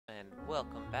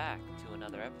welcome back to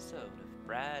another episode of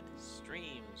Brad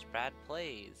Streams, Brad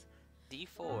Plays,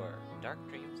 D4, Dark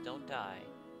Dreams Don't Die.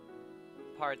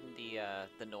 Pardon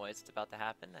the noise that's about to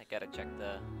happen. I gotta check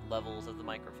the levels of the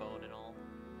microphone and all.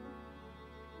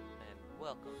 And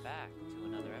welcome back to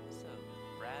another episode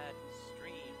of Brad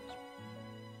Streams.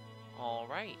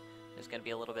 Alright, there's gonna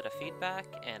be a little bit of feedback,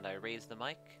 and I raised the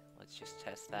mic. Let's just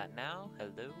test that now.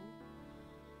 Hello.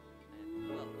 And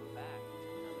welcome back.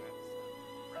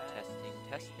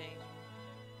 Testing.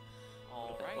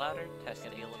 All right. Louder.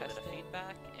 Testing. A little bit of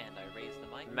feedback, and I raise the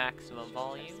mic. Maximum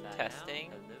volume.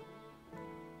 Testing.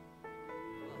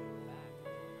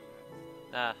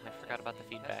 I forgot about the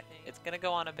feedback. It's gonna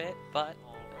go on a bit, but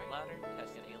louder.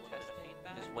 Testing. A little bit of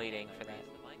feedback. Just waiting for that.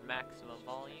 Maximum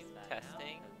volume.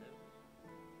 Testing.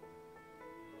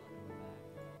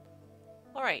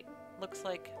 All right. Looks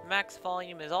like max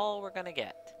volume is all we're gonna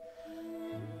get.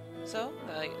 So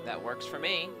that works for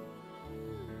me.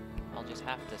 I'll just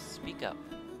have to speak up.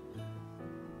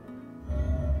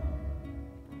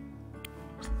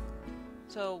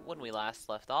 So, when we last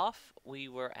left off, we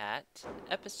were at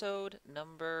episode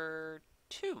number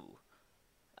 2.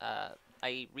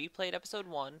 I replayed episode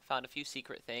 1, found a few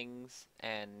secret things,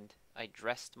 and I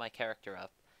dressed my character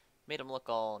up. Made him look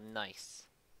all nice.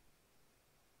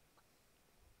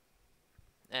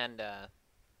 And,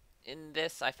 in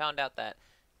this, I found out that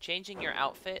changing your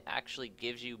outfit actually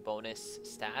gives you bonus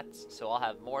stats, so I'll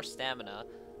have more stamina,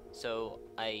 so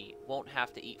I won't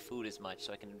have to eat food as much,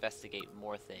 so I can investigate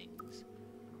more things.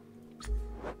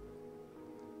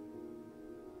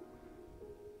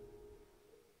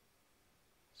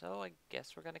 So I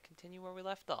guess we're gonna continue where we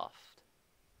left off.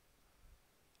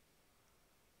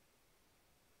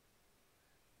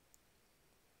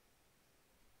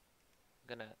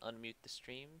 I'm gonna unmute the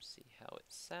stream, see how it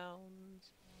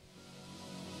sounds.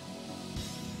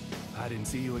 I didn't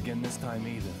see you again this time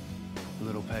either,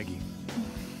 little Peggy.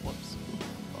 Whoops.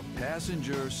 A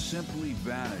passenger simply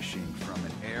vanishing from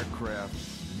an aircraft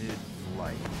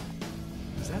mid-flight.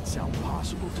 Does that sound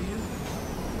possible to you?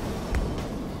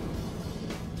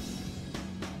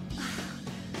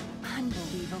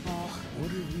 Unbelievable.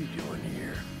 What are you doing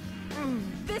here?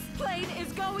 This plane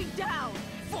is going down!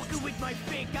 Fucking with my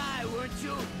fake eye, weren't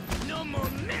you? No more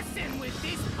messing with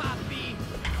this puppy!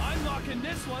 I'm knocking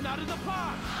this one out of the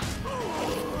park!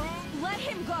 Let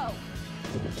him go!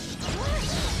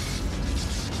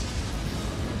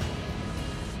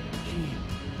 He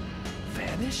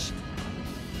vanished?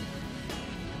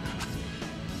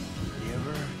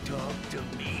 Never talk to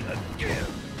me again!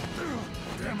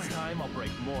 Next time I'll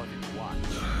break more than you watch.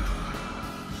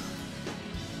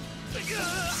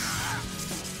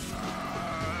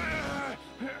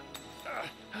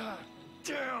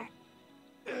 Damn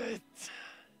it!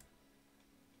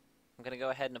 I'm gonna go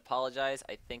ahead and apologize.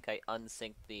 I think I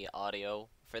unsynced the audio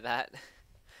for that,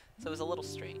 so it was a little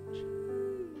strange.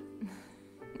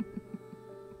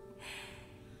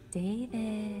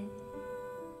 David.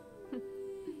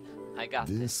 I got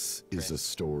This is a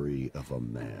story of a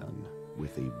man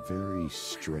with a very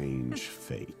strange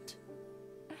fate.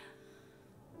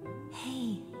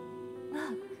 Hey,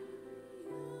 look.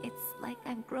 It's like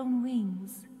I've grown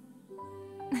wings.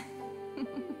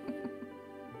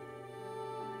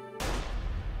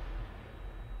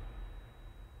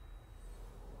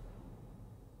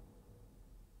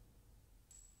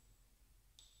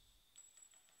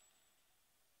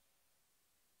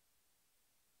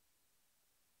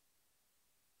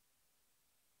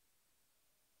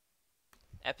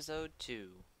 Episode 2,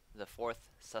 The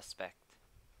Fourth Suspect.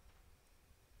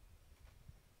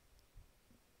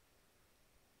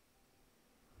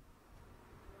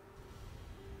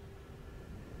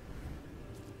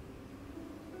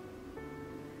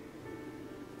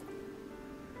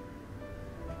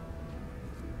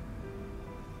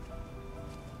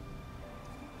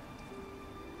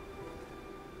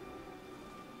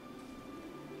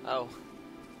 Oh,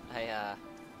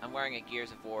 I'm wearing a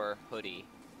Gears of War hoodie,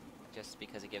 just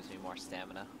because it gives me more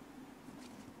stamina.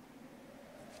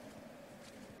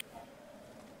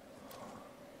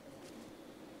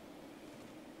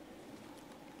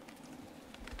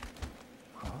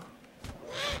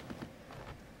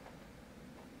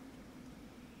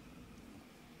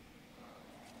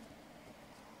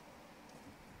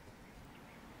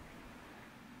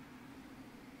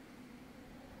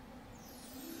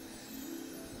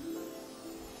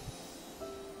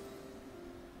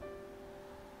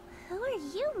 Who are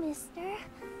you, mister?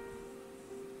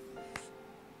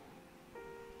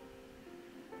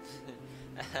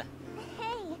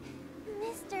 Hey,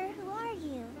 mister, who are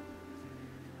you?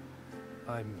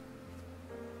 I'm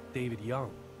David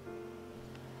Young.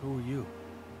 Who are you?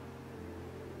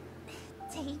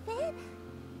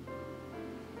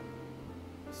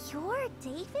 You're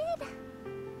David?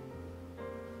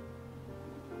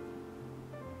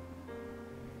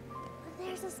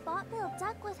 There's a spot-billed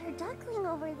duck with her duckling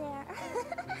over there.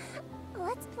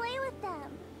 Let's play with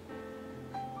them.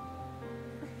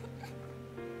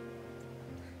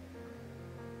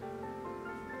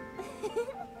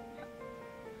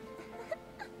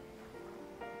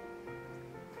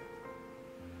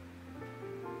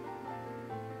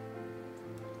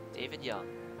 David Young,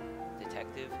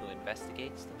 detective who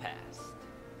investigates the past.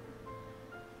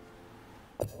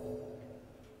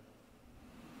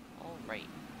 Alright.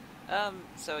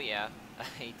 So yeah,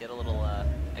 I did a little,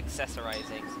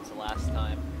 accessorizing since the last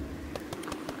time.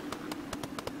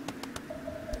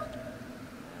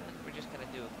 We're just gonna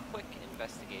do a quick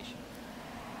investigation.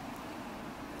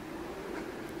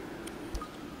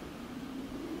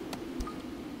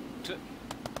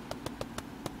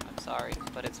 I'm sorry,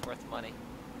 but it's worth money.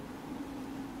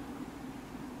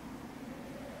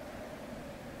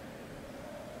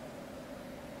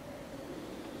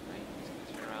 Right, just gonna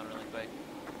turn around really quick.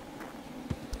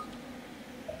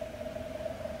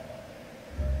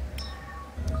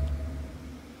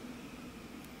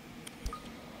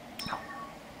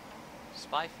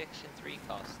 Spy Fiction 3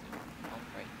 costume.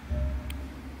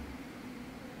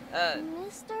 Alright.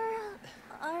 Mister,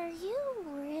 are you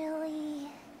really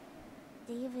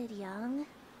David Young?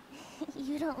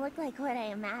 You don't look like what I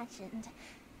imagined.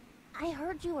 I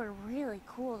heard you were really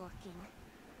cool looking.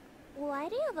 Why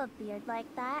do you have a beard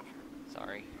like that?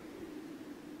 Sorry.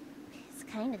 It's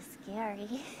kind of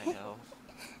scary. I know.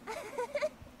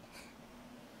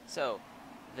 So,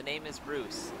 the name is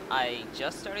Bruce. I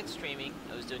just started streaming.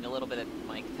 I was doing a little bit of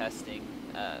mic testing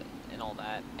and all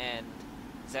that. And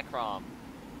Zekrom.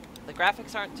 The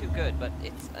graphics aren't too good, but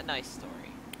it's a nice story.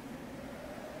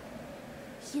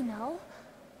 You know,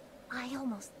 I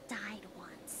almost died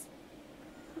once.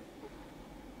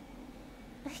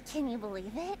 Can you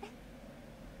believe it?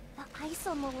 The ice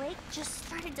on the lake just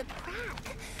started to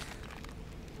crack.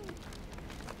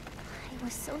 I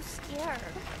was so scared.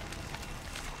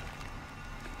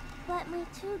 But my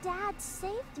two dads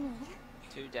saved me.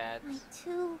 Two dads. My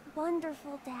two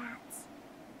wonderful dads.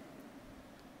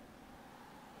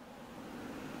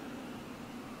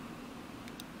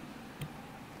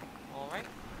 Alright.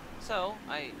 So,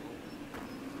 I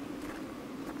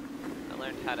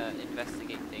learned how to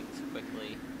investigate things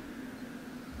quickly.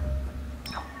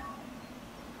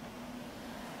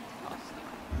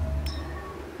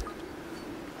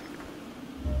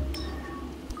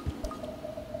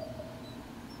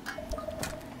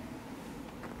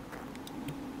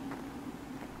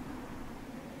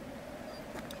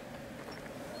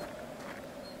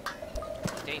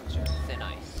 Danger, thin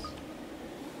ice.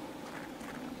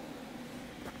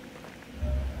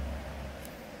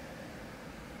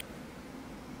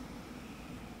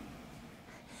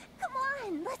 Come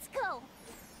on, let's go.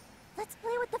 Let's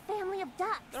play with the family of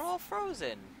ducks. They're all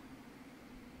frozen.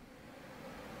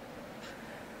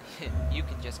 You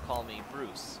can just call me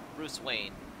Bruce. Bruce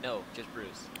Wayne. No, just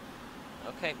Bruce.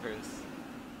 Okay, Bruce.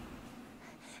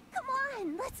 Come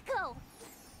on, let's go.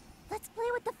 Let's play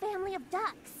with the family of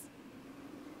ducks.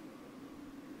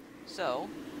 So,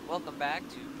 welcome back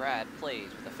to Brad Plays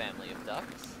with a Family of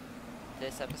Ducks.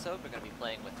 This episode, we're going to be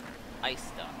playing with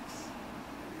ice ducks.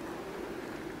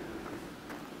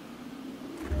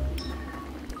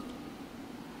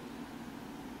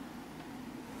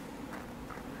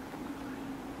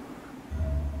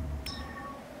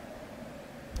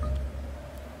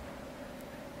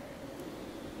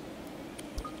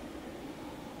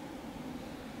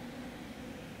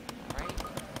 Alright,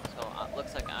 so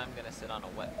looks like I'm going to sit on a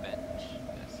wet bench. I'm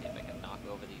going to see if I can knock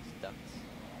over these ducks.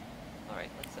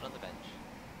 Alright, let's sit on the bench.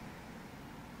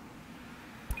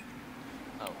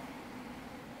 Oh.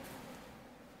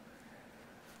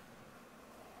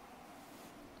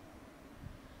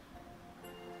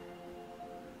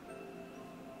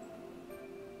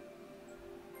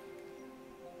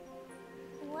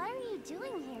 What are you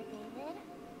doing here, David?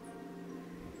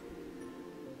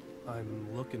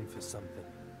 I'm looking for something.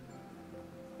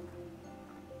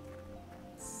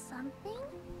 Something?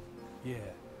 Yeah,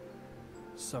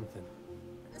 something.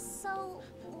 So,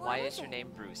 what Why is your it?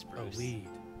 name Bruce? A Bruce. lead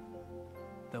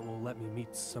that will let me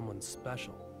meet someone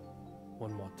special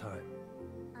one more time.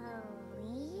 A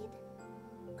lead?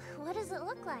 What does it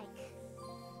look like?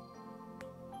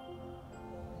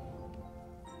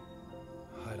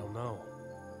 I don't know.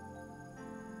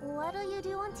 What'll you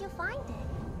do once you find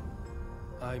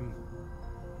it? I'm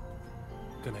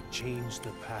gonna change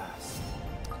the past.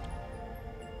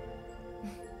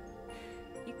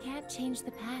 You can't change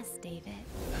the past, David.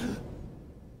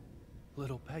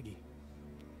 Little Peggy.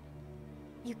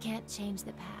 You can't change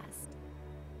the past.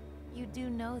 You do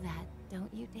know that,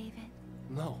 don't you, David?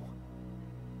 No.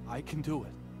 I can do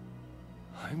it.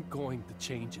 I'm going to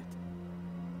change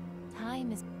it.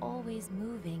 Time is always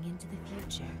moving into the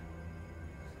future.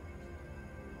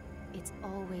 It's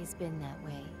always been that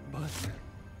way. But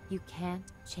You can't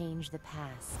change the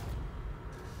past.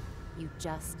 You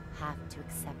just have to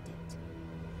accept it.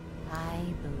 I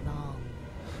belong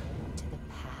to the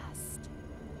past.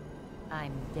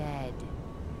 I'm dead,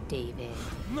 David.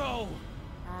 no!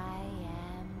 I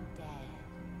am dead.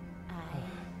 I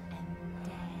am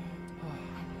dead.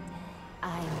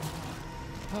 I'm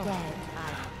dead.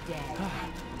 I'm dead. I'm dead.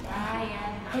 I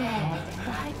am dead.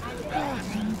 I'm dead.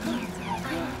 I'm dead.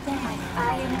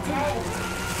 I am dead.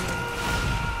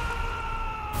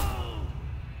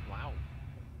 Wow.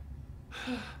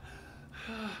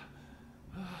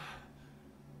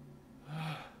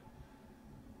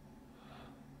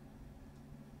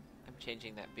 I'm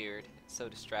changing that beard. It's so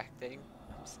distracting.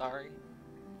 I'm sorry.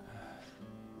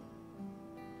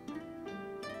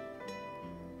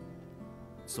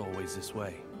 It's always this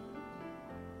way.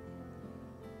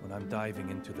 When I'm diving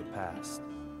into the past,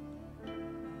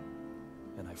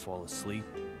 and I fall asleep,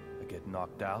 I get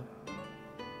knocked out,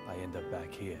 I end up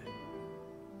back here.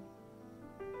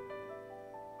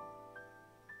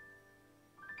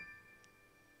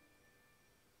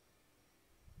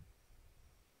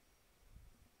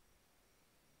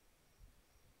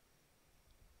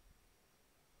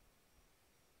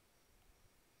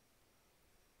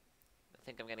 I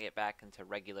think I'm gonna get back into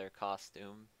regular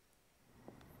costume.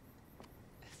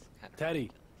 It's kinda Teddy.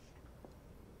 ridiculous.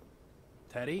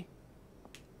 Teddy?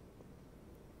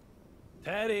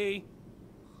 Teddy!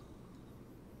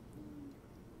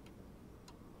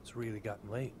 It's really gotten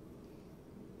late.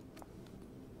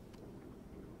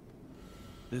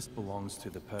 This belongs to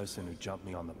the person who jumped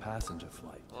me on the passenger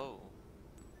flight. Whoa.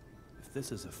 If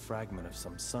this is a fragment of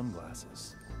some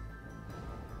sunglasses,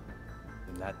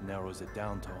 then that narrows it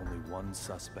down to only one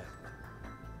suspect.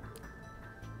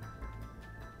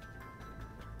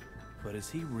 But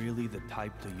is he really the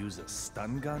type to use a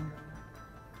stun gun?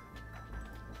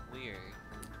 Weird.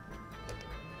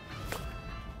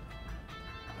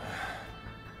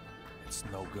 It's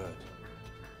no good.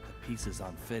 The pieces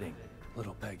aren't fitting.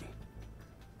 Little Peggy.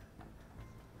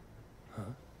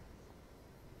 Huh?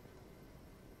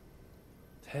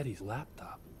 Teddy's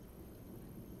laptop.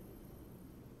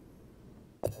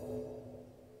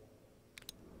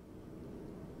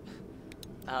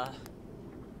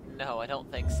 No, I don't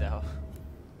think so.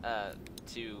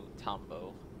 To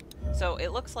Tombo. So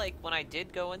it looks like when I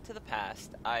did go into the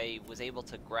past, I was able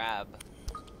to grab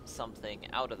something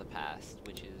out of the past,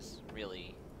 which is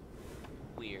really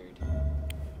weird.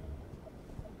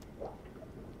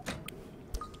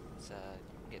 Let's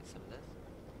get some of this.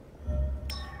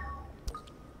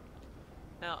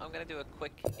 Now I'm gonna do a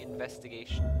quick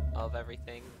investigation of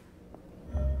everything.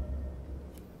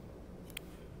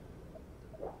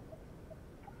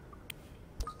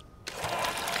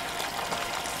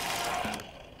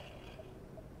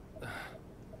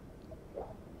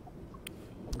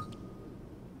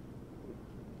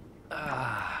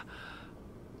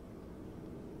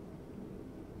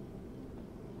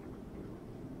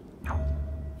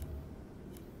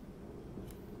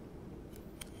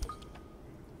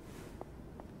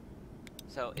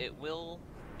 So it will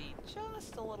be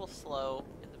just a little slow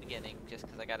in the beginning, just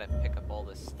because I gotta pick up all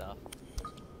this stuff.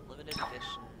 Limited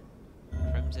edition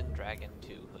Crimson Dragon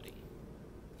 2 hoodie.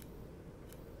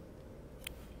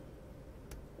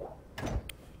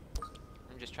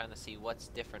 I'm just trying to see what's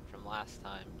different from last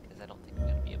time, because I don't think I'm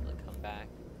gonna be able to come back.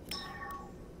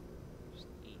 Just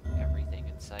eat everything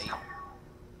in sight.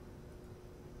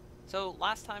 So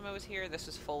last time I was here, this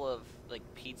was full of like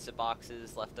pizza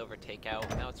boxes, leftover takeout.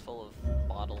 Now it's full of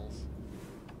bottles.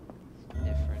 It's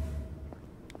different.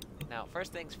 Now,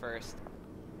 first things first,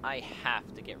 I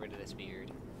have to get rid of this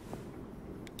beard.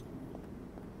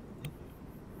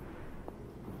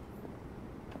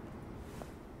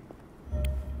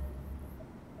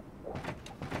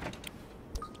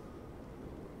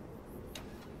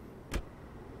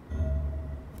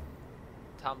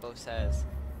 Tombo says,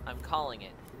 "I'm calling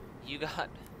it. You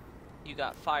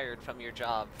got fired from your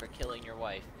job for killing your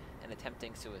wife and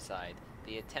attempting suicide.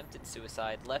 The attempted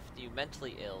suicide left you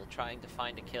mentally ill, trying to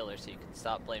find a killer so you can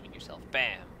stop blaming yourself."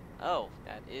 Bam! Oh,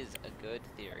 that is a good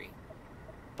theory.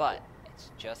 But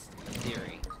it's just a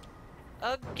theory.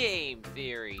 A game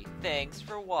theory. Thanks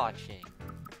for watching.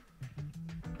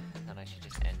 Then I should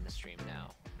just end the stream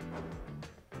now.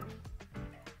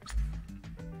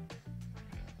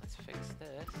 Let's fix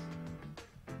this.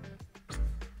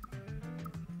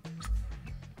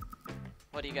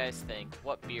 What do you guys think?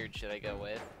 What beard should I go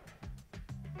with?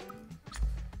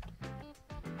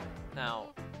 Now,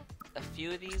 a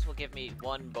few of these will give me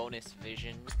 1 bonus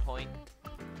vision point.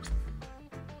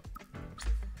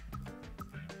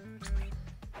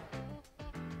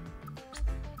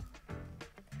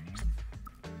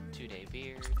 Two-day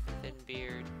beard, thin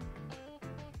beard.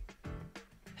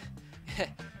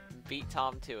 Beat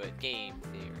Tom to it, game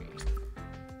theory.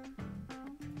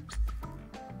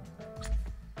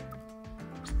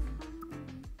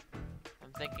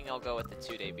 I'm thinking I'll go with the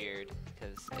 2-day beard,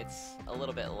 because it's a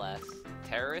little bit less.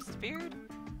 Terrorist beard?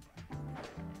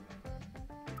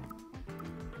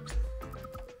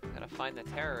 Gotta find the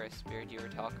terrorist beard you were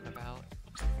talking about.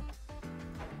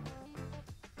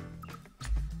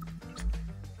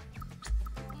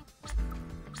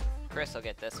 Chris will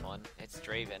get this one. It's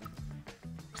Draven.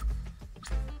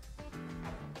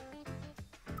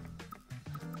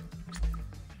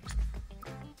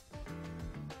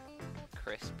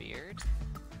 Chris beard.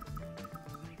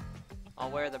 I'll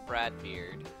wear the Brad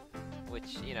beard,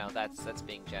 which, you know, that's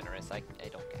being generous. I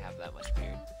don't have that much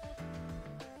beard.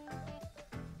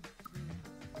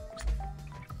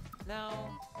 Now,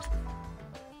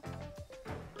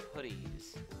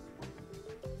 hoodies.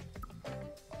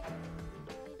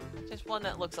 Just one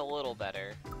that looks a little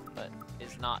better, but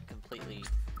is not completely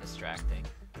distracting.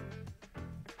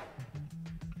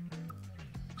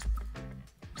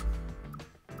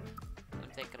 I'm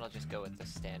thinking I'll just go with the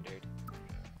standard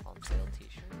on sale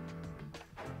t-shirt.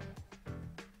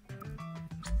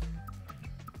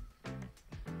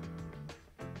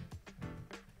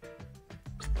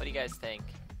 What do you guys think?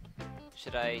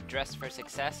 Should I dress for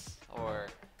success or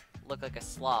look like a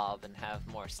slob and have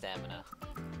more stamina?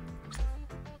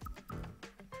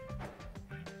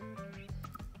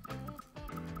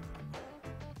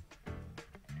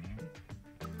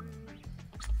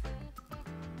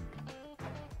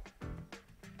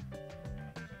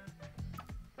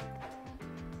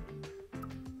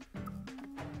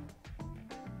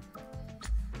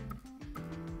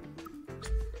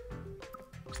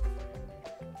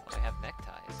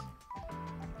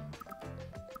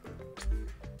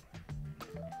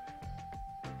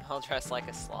 I'll dress like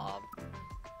a slob.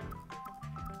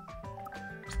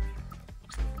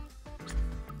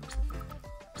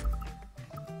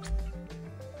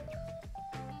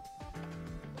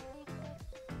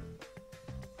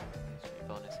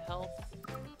 Bonus health.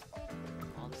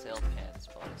 On sale pants,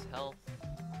 bonus health.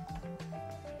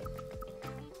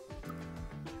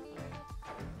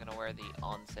 I'm gonna wear the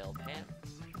on sale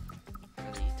pants.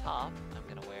 For the top, I'm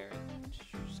gonna wear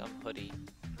some hoodie.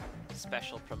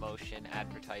 Special promotion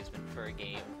advertisement for a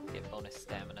game, get bonus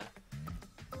stamina.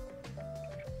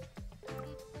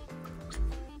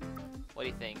 What do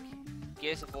you think?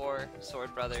 Gears of War,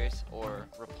 Sword Brothers, or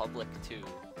Republic 2?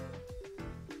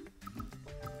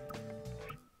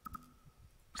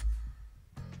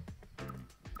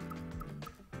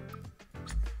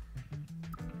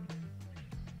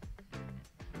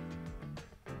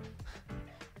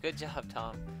 Good job,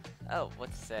 Tom. Oh, what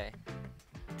to say?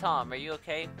 Tom, are you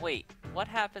okay? Wait, what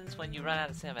happens when you run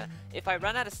out of stamina? If I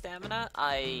run out of stamina,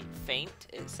 I faint,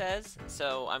 it says.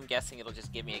 So I'm guessing it'll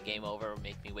just give me a game over or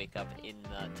make me wake up in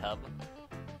the tub.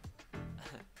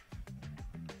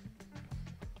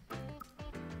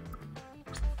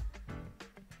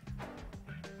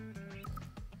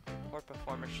 Poor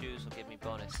performer shoes will give me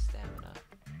bonus stamina.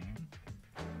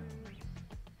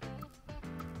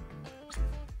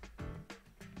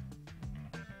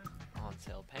 On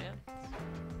sale pants.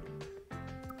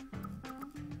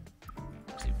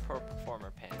 Let's do pro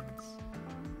performer pants.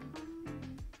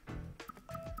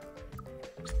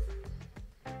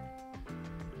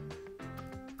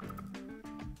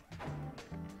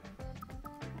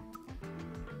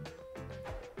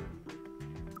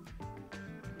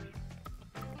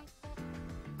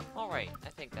 All right, I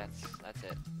think that's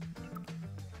it.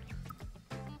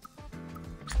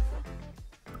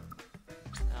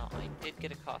 Now, I did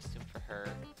get a costume for her.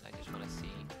 I just want to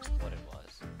see what it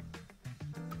was.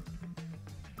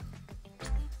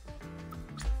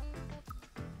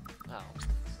 Oh,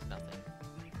 it's nothing.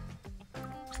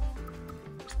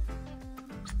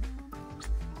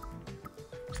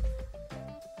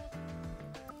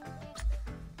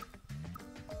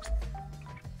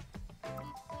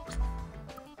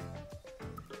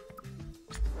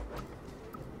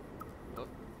 Oh.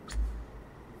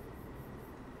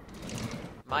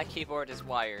 My keyboard is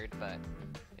wired, but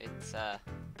it's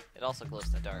it also glows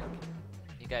in the dark.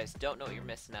 You guys don't know what you're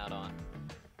missing out on.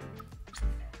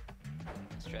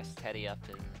 Let's dress Teddy up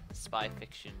in spy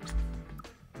fiction.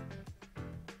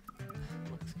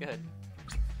 Looks good.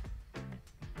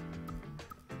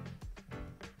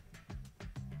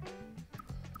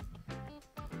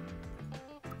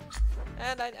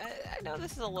 And I know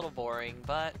this is a little boring,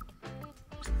 but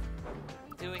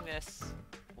doing this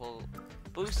will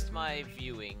boost my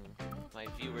viewing, my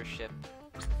viewership.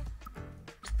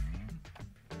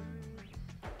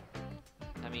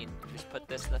 I mean, just put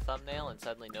this in the thumbnail and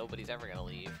suddenly nobody's ever gonna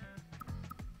leave.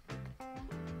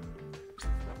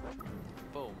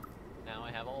 Boom. Now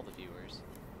I have all the viewers.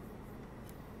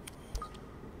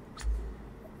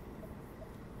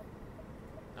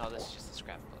 Oh, this is just a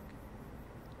scrapbook.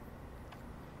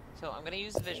 So I'm gonna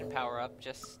use the vision power up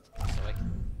just so I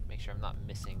can make sure I'm not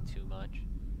missing too much.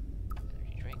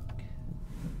 Energy drink.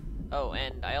 Oh,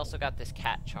 and I also got this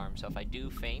cat charm, so if I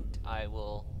do faint, I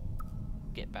will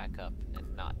get back up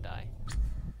and not die.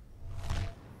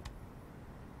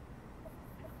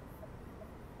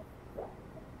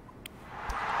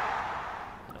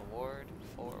 An award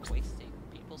for wasting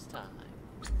people's time.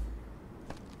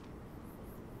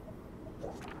 I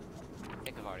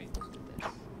think I've already looked at this.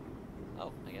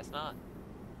 Oh, I guess not.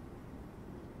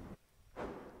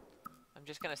 I'm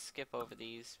just gonna skip over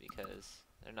these because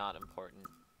they're not important.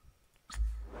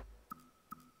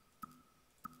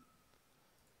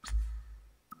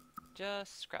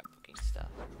 Just scrapbooking stuff.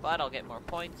 But I'll get more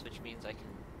points, which means I can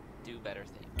do better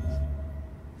things.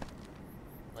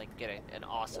 Like get an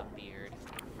awesome beard.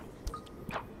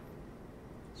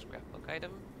 Scrapbook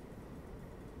item.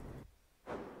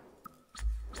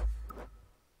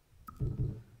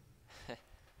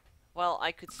 Well,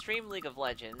 I could stream League of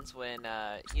Legends when,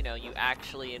 you know, you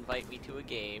actually invite me to a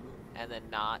game, and then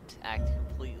not act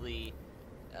completely,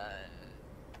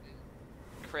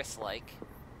 Chris-like.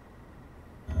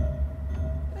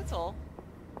 That's all.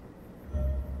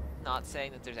 Not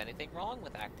saying that there's anything wrong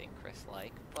with acting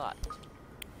Chris-like, but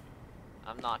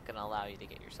I'm not gonna allow you to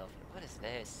get yourself... What is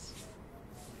this?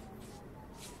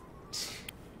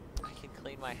 I can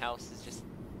clean my house is just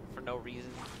for no reason.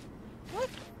 What?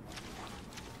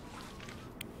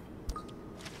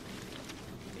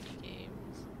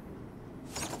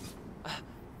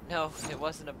 No, it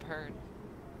wasn't a bird.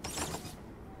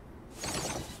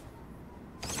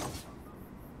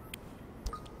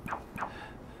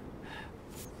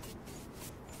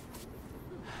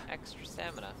 Extra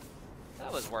stamina.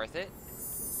 That was worth it.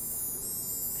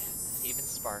 Even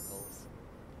sparkles.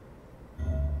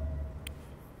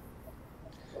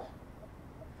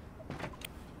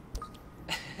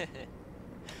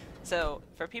 So,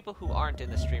 for people who aren't in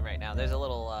the stream right now, there's a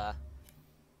little,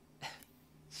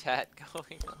 chat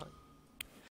going on.